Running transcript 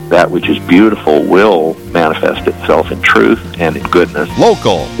that which is beautiful will manifest itself in truth and in goodness.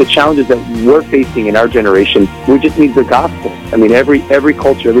 Local. The challenges that we're facing in our generation, we just need the gospel. I mean, every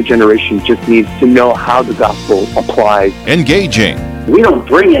culture, every generation just needs to know how the gospel applies. Engaging. We don't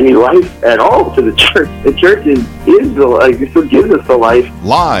bring any life at all to the church. The church is the life. It gives us the life.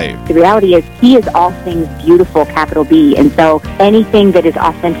 Live. The reality is He is all things beautiful, capital B. And so anything that is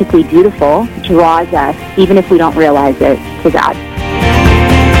authentically beautiful draws us, even if we don't realize it, to God.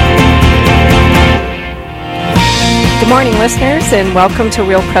 Good morning, listeners, and welcome to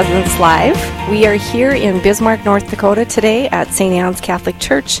Real Presence Live. We are here in Bismarck, North Dakota today at St. Anne's Catholic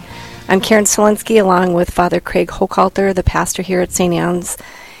Church. I'm Karen Solinsky, along with Father Craig Hochhalter, the pastor here at St. Anne's,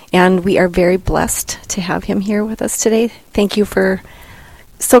 and we are very blessed to have him here with us today. Thank you for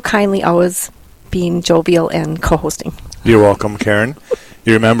so kindly always being jovial and co-hosting. You're welcome, Karen.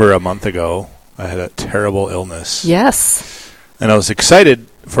 You remember a month ago, I had a terrible illness. Yes. And I was excited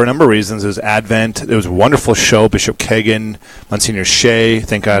for a number of reasons. It was Advent. It was a wonderful show. Bishop Kagan, Monsignor Shea.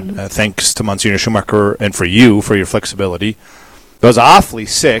 Thank God. Thanks to Monsignor Schumacher and for you for your flexibility. I was awfully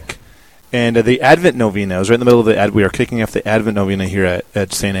sick. And the Advent Novena, I was right in the middle of the we were kicking off the Advent Novena here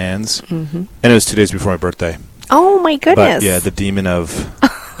at St. Anne's. Mm-hmm. And it was 2 days before my birthday. Oh, my goodness. But, yeah, the demon of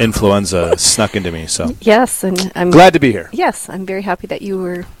influenza snuck into me. So yes, and I'm glad to be here. Yes, I'm very happy that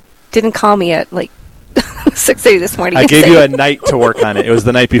you didn't call me at, 6:30 this morning. I gave you a night to work on it. It was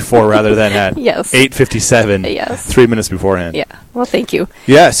the night before rather than at 8:57, yes. 3 minutes beforehand. Yeah, well, thank you.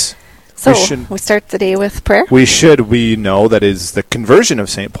 Yes. So, we start the day with prayer? We should. We know that is the conversion of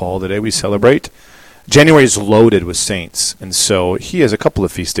St. Paul today we celebrate. January is loaded with saints, and so he has a couple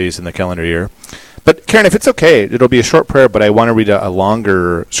of feast days in the calendar year. But, Karen, if it's okay, it'll be a short prayer, but I want to read a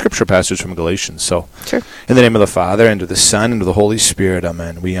longer scripture passage from Galatians. So, sure. In the name of the Father, and of the Son, and of the Holy Spirit,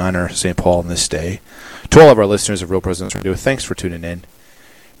 amen. We honor St. Paul on this day. To all of our listeners of Real Presence Radio, thanks for tuning in.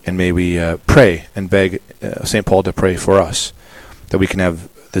 And may we pray and beg St. Paul to pray for us, that we can have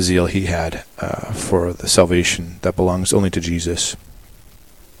the zeal he had for the salvation that belongs only to Jesus.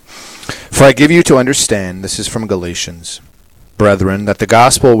 For I give you to understand, this is from Galatians, brethren, that the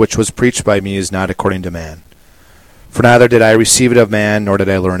gospel which was preached by me is not according to man. For neither did I receive it of man, nor did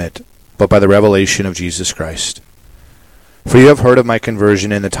I learn it, but by the revelation of Jesus Christ. For you have heard of my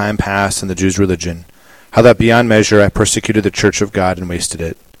conversion in the time past in the Jews' religion, how that beyond measure I persecuted the church of God and wasted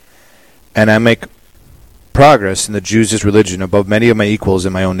it. And I make progress in the Jews' religion above many of my equals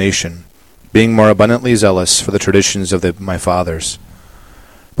in my own nation, being more abundantly zealous for the traditions of my fathers.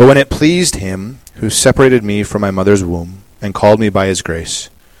 But when it pleased him, who separated me from my mother's womb, and called me by his grace,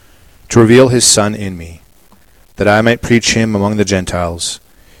 to reveal his Son in me, that I might preach him among the Gentiles,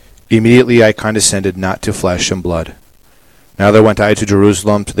 immediately I condescended not to flesh and blood. Neither went I to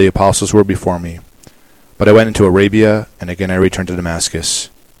Jerusalem to the apostles who were before me, but I went into Arabia, and again I returned to Damascus.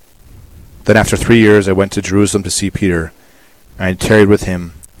 Then after 3 years I went to Jerusalem to see Peter, and I tarried with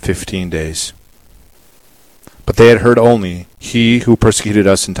him 15 days. But they had heard only, he who persecuted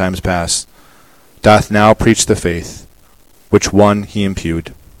us in times past doth now preach the faith, which one he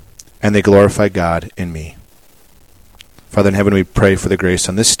imputed, and they glorify God in me. Father in heaven, we pray for the grace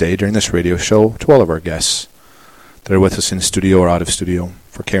on this day during this radio show to all of our guests that are with us in studio or out of studio,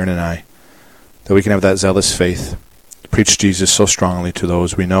 for Karen and I, that we can have that zealous faith, preach Jesus so strongly to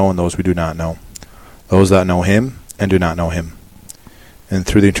those we know and those we do not know, those that know him and do not know him. And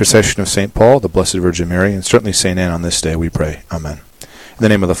through the intercession of St. Paul, the Blessed Virgin Mary, and certainly St. Anne on this day, we pray. Amen. In the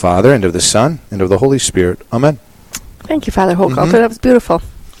name of the Father, and of the Son, and of the Holy Spirit. Amen. Thank you, Father Hochhalter. Mm-hmm. That was beautiful.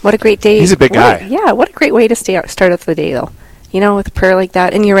 What a great day. He's a big guy. What a great way to start off the day, though. With a prayer like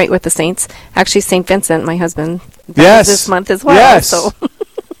that. And you're right with the saints. Actually, St. Vincent, my husband, died this month as well. Yes. So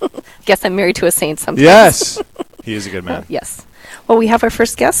guess I'm married to a saint sometimes. Yes. He is a good man. Yes. Well, we have our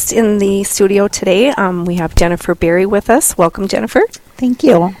first guest in the studio today. We have Jennifer Berry with us. Welcome, Jennifer. Thank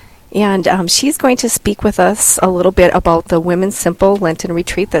you. And she's going to speak with us a little bit about the Women's Simple Lenten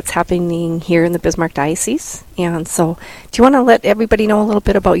Retreat that's happening here in the Bismarck Diocese. And so, do you want to let everybody know a little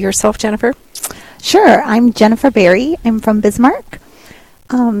bit about yourself, Jennifer? Sure. I'm Jennifer Berry. I'm from Bismarck.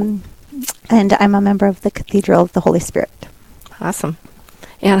 And I'm a member of the Cathedral of the Holy Spirit. Awesome.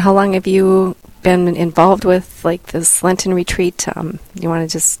 And how long have you been involved with this Lenten retreat? You want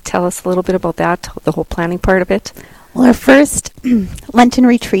to just tell us a little bit about that, the whole planning part of it? Well, our first Lenten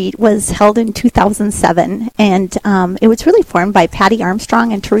retreat was held in 2007, and it was really formed by Patty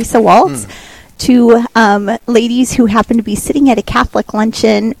Armstrong and Teresa Waltz, two ladies who happened to be sitting at a Catholic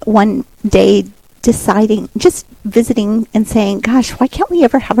luncheon one day deciding, just visiting and saying, gosh, why can't we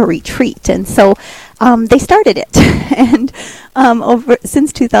ever have a retreat? And so They started it, and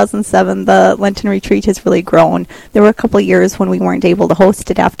since 2007, the Lenten retreat has really grown. There were a couple of years when we weren't able to host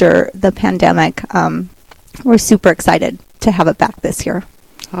it after the pandemic. We're super excited to have it back this year.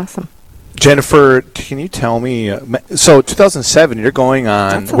 Awesome. Jennifer, can you tell me, so 2007, you're going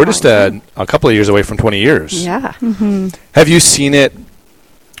on, we're just a couple of years away from 20 years. Yeah. Mm-hmm. Have you seen it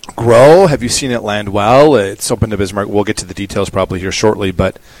grow? Have you seen it land well? It's open to Bismarck. We'll get to the details probably here shortly,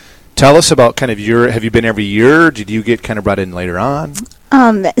 but tell us about kind of have you been every year? Did you get kind of brought in later on?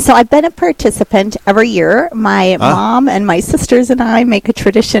 So I've been a participant every year. My mom and my sisters and I make a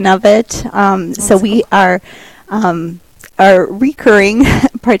tradition of it. So we are recurring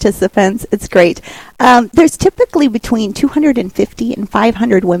participants. It's great. There's typically between 250 and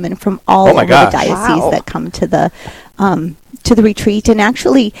 500 women from all over the diocese that come to the retreat, and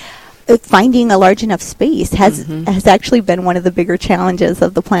actually finding a large enough space has actually been one of the bigger challenges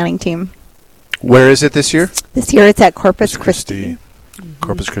of the planning team. Where is it this year? This year it's at Corpus Christi.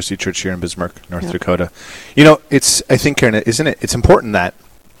 Corpus Christi Church here in Bismarck, North Dakota. You know, I think, Karen, isn't it? It's important that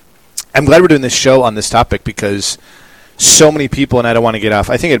I'm glad we're doing this show on this topic, because so many people, and I don't want to get off,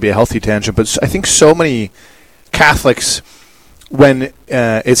 I think it'd be a healthy tangent, but I think so many Catholics, when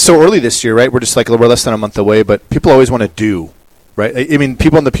it's so early this year, right? We're less than a month away, but people always want to do, right? I mean,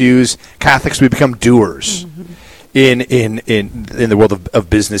 people in the pews, Catholics, we become doers. In the world of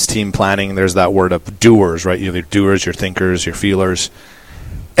business team planning, there's that word of doers, right? You're doers, you're thinkers, you're feelers.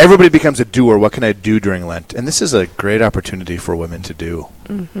 Everybody becomes a doer. What can I do during Lent? And this is a great opportunity for women to do.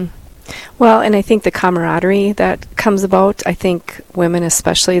 Mm-hmm. Well, and I think the camaraderie that comes about, I think women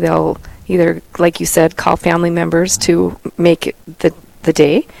especially, they'll either, like you said, call family members to make it the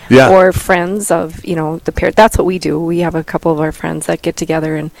day, or friends of, the pair. That's what we do. We have a couple of our friends that get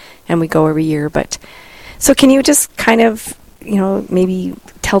together and we go every year. But so can you just kind of, maybe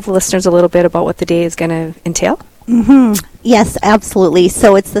tell the listeners a little bit about what the day is going to entail? Mm-hmm. Yes, absolutely.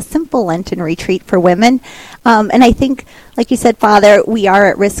 So it's the simple Lenten retreat for women. And I think, like you said, Father, we are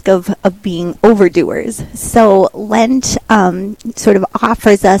at risk of being overdoers. So Lent sort of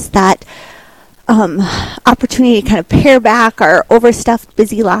offers us that opportunity to kind of pare back our overstuffed,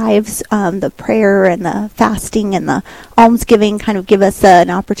 busy lives. The prayer and the fasting and the almsgiving kind of give us an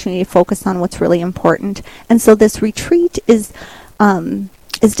opportunity to focus on what's really important. And so this retreat is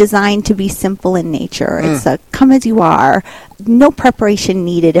designed to be simple in nature. It's a come as you are, no preparation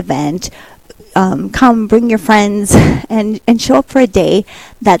needed event. Come, bring your friends, and show up for a day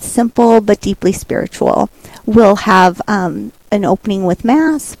that's simple but deeply spiritual. We'll have an opening with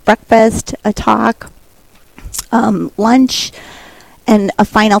Mass, breakfast, a talk, lunch, and a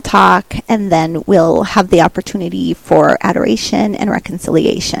final talk, and then we'll have the opportunity for adoration and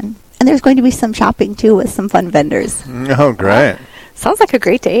reconciliation. And there's going to be some shopping, too, with some fun vendors. Oh, great. Sounds like a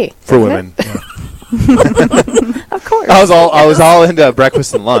great day for women. Of course. I was all into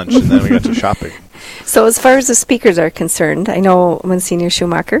breakfast and lunch, and then we got to shopping. So as far as the speakers are concerned, I know Monsignor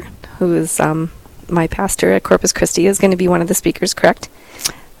Schumacher, who is my pastor at Corpus Christi, is going to be one of the speakers, correct?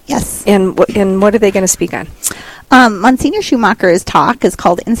 Yes. And what are they going to speak on? Monsignor Schumacher's talk is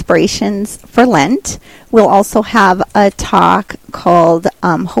called Inspirations for Lent. We'll also have a talk called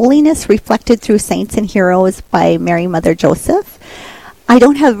Holiness Reflected Through Saints and Heroes by Mary Mother Joseph. I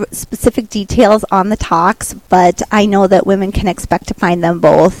don't have specific details on the talks, but I know that women can expect to find them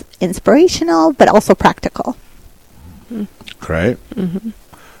both inspirational but also practical. Great. Mm-hmm.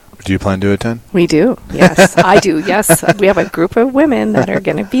 Do you plan to attend? We do. Yes, I do. Yes, we have a group of women that are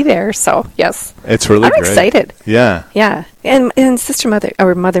going to be there. So yes, it's really I'm great. excited. Yeah, yeah. And Sister Mother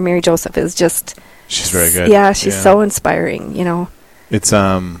or Mother Mary Joseph is just—she's very good. Yeah, she's so inspiring. It's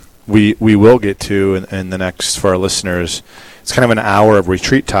we will get to in the next for our listeners. It's kind of an hour of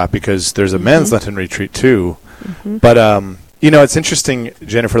retreat talk because there's a men's Lenten retreat too. Mm-hmm. But it's interesting,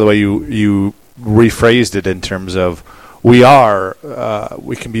 Jennifer, the way you rephrased it in terms of we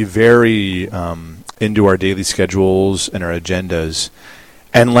can be very into our daily schedules and our agendas.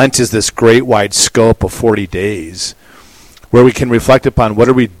 And Lent is this great wide scope of 40 days where we can reflect upon what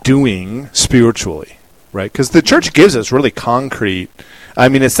are we doing spiritually, right? Because the church gives us really concrete,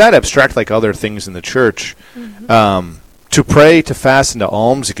 it's not abstract like other things in the church. Mm-hmm. To pray, to fast, and to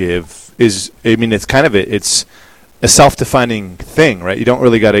alms give it's a self-defining thing, right? You don't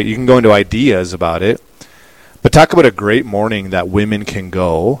really you can go into ideas about it. But talk about a great morning that women can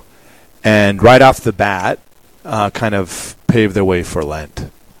go and right off the bat kind of pave their way for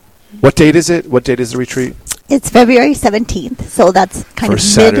Lent. What date is it? What date is the retreat? It's February 17th, so that's kind of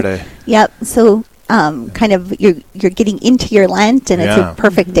Saturday. Yep. So kind of you're getting into your Lent, and it's a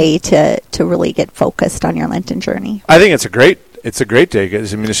perfect day to really get focused on your Lenten journey. I think it's a great it's a great day.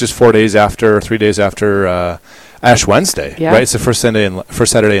 I mean, it's just 3 days after Ash Wednesday, right? It's the first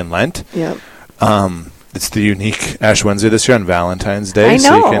Saturday in Lent. Yep. It's the unique Ash Wednesday this year on Valentine's Day. I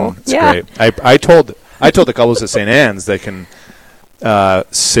know. It's great. I told the couples at St. Anne's they can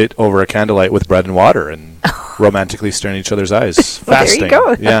sit over a candlelight with bread and water and romantically stare in each other's eyes. Fasting. There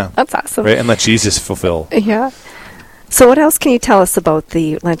you go. Yeah. That's awesome. Right? And let Jesus fulfill. Yeah. So what else can you tell us about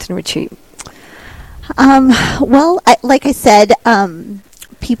the Lenten retreat? Well, like I said,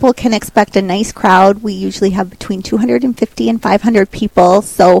 people can expect a nice crowd. We usually have between 250 and 500 people.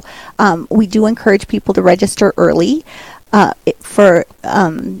 So we do encourage people to register early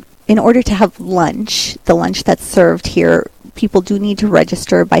in order to have lunch, the lunch that's served here. People do need to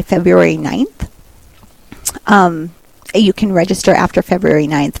register by February 9th. You can register after February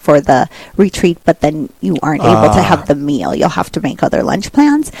 9th for the retreat, but then you aren't able to have the meal. You'll have to make other lunch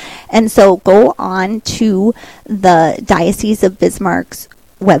plans. And so go on to the Diocese of Bismarck's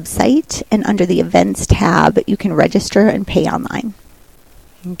website, and under the events tab, you can register and pay online.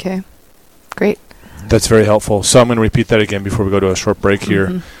 Okay. Great. That's very helpful. So I'm going to repeat that again before we go to a short break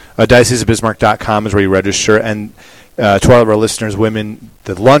here. Dioceseofbismarck.com is where you register. And to all of our listeners, women,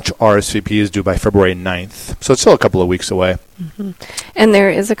 the lunch RSVP is due by February 9th. So it's still a couple of weeks away. And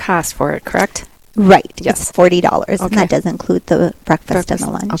there is a cost for it, correct? Right. Yes. It's $40. And that does include the breakfast and the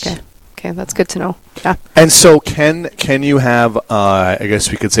lunch. Okay, that's good to know. Yeah. And so can you have, I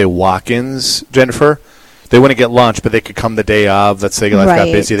guess we could say, walk-ins, Jennifer? They want to get lunch, but they could come the day of. Let's say life got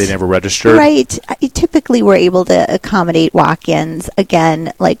busy, they never registered. Right. Typically, we're able to accommodate walk-ins.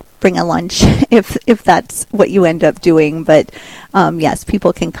 Again, like bring a lunch if that's what you end up doing. But yes,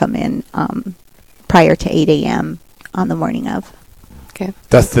 people can come in prior to 8 a.m. on the morning of. Okay.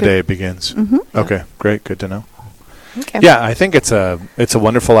 That's the day it begins. Okay, great. Good to know. Okay. Yeah, I think it's a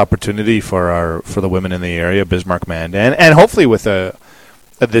wonderful opportunity for the women in the area, Bismarck, Mandan, and hopefully with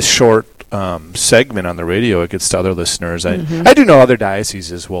this short segment on the radio, it gets to other listeners. I do know other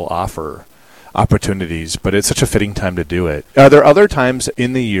dioceses will offer opportunities, but it's such a fitting time to do it. Are there other times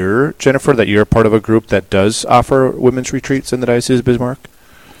in the year, Jennifer, that you're part of a group that does offer women's retreats in the Diocese of Bismarck?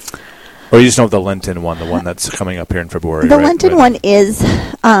 Or you just know the Lenten one, the one that's coming up here in February? The Lenten one is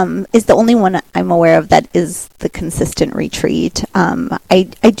the only one I'm aware of that is the consistent retreat.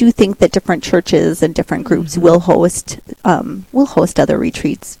 I do think that different churches and different groups will host other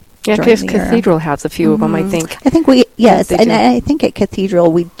retreats. Yeah, Fifth Cathedral has a few of them, I think. I think I think at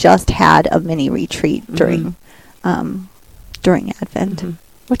Cathedral we just had a mini retreat during Advent,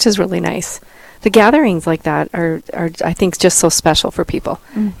 which is really nice. The gatherings like that are I think just so special for people.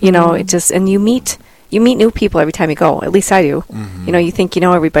 You know, it just, and you meet new people every time you go. At least I do. You know, you think you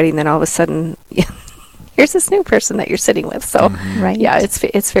know everybody, and then all of a sudden, here's this new person that you're sitting with. So, yeah,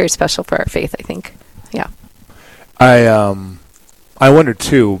 it's very special for our faith, I think. Yeah. I wonder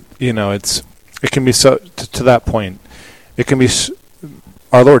too. You know, it can be so to that point. It can be.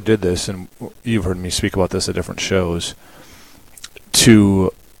 Our Lord did this, and you've heard me speak about this at different shows.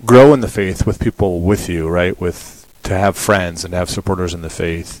 To grow in the faith with people with you, right? To have friends and to have supporters in the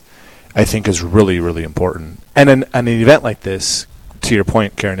faith, I think is really, really important. And an event like this, to your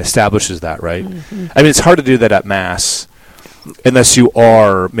point, Karen, establishes that, right? I mean, it's hard to do that at Mass unless you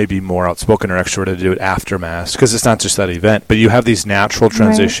are maybe more outspoken or extroverted to do it after Mass, because it's not just that event. But you have these natural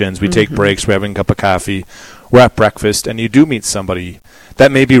transitions. We take breaks. We're having a cup of coffee. We're at breakfast. And you do meet somebody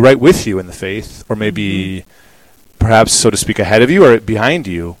that may be right with you in the faith, or maybe perhaps, so to speak, ahead of you or behind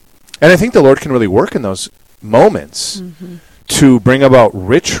you. And I think the Lord can really work in those moments to bring about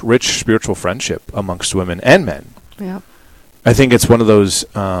rich spiritual friendship amongst women and men. Yeah, I think it's one of those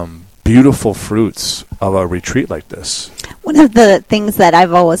beautiful fruits of a retreat like this. One of the things that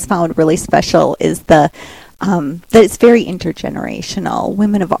I've always found really special is that it's very intergenerational.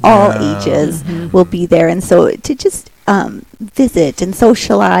 Women of all ages will be there, and so to just visit and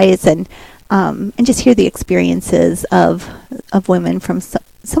socialize and just hear the experiences of women from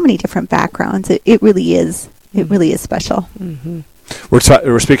so many different backgrounds. It really is. It really is special.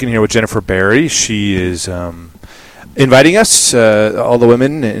 We're speaking here with Jennifer Barry. She is inviting us, all the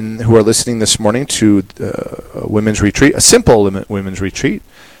women who are listening this morning, to a women's retreat, a simple women's retreat.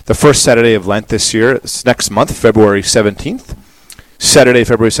 The first Saturday of Lent this year. It's next month, February 17th. Saturday,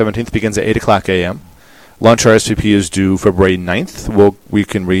 February 17th begins at 8 o'clock a.m. Lunch RSVP is due February 9th. We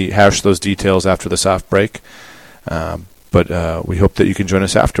can rehash those details after the soft break. But we hope that you can join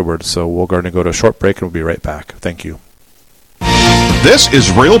us afterwards. So we're going to go to a short break, and we'll be right back. Thank you. This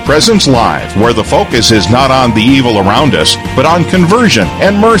is Real Presence Live, where the focus is not on the evil around us, but on conversion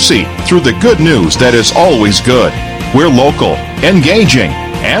and mercy through the good news that is always good. We're local, engaging,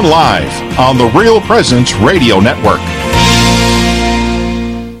 and live on the Real Presence Radio Network.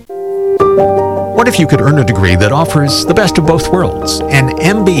 What if you could earn a degree that offers the best of both worlds, an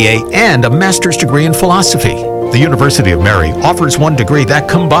MBA and a master's degree in philosophy? The University of Mary offers one degree that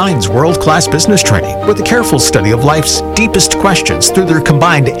combines world-class business training with a careful study of life's deepest questions through their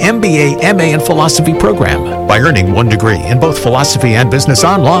combined MBA, MA, and philosophy program. By earning one degree in both philosophy and business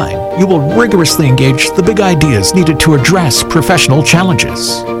online, you will rigorously engage the big ideas needed to address professional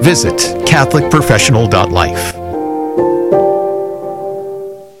challenges. Visit CatholicProfessional.life.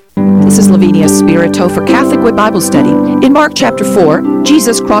 This is Lavinia Spirito for Catholic Way Bible Study. In Mark chapter 4,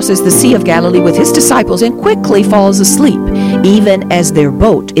 Jesus crosses the Sea of Galilee with his disciples and quickly falls asleep, even as their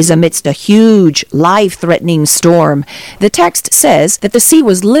boat is amidst a huge, life-threatening storm. The text says that the sea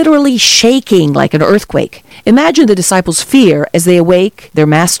was literally shaking like an earthquake. Imagine the disciples' fear as they awake their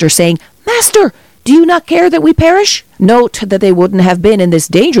master saying, "Master, do you not care that we perish?" Note that they wouldn't have been in this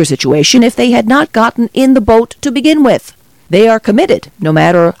dangerous situation if they had not gotten in the boat to begin with. They are committed, no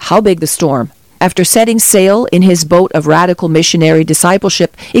matter how big the storm. After setting sail in his boat of radical missionary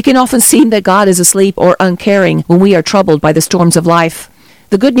discipleship, it can often seem that God is asleep or uncaring when we are troubled by the storms of life.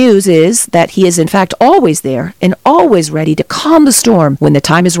 The good news is that he is in fact always there and always ready to calm the storm when the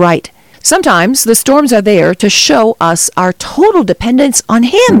time is right. Sometimes the storms are there to show us our total dependence on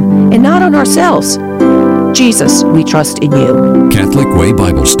him and not on ourselves. Jesus, we trust in you. Catholic Way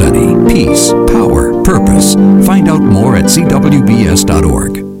Bible Study. Peace, power, purpose. Find out more at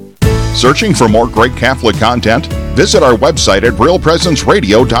cwbs.org. Searching for more great Catholic content? Visit our website at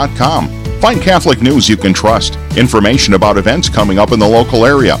realpresenceradio.com. Find Catholic news you can trust, information about events coming up in the local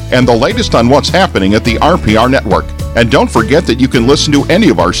area, and the latest on what's happening at the RPR network. And don't forget that you can listen to any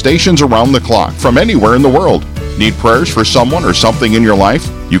of our stations around the clock from anywhere in the world. Need prayers for someone or something in your life?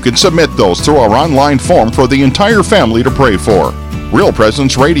 You can submit those through our online form for the entire family to pray for. Real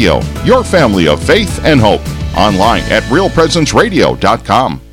Presence Radio, your family of faith and hope. Online at realpresenceradio.com.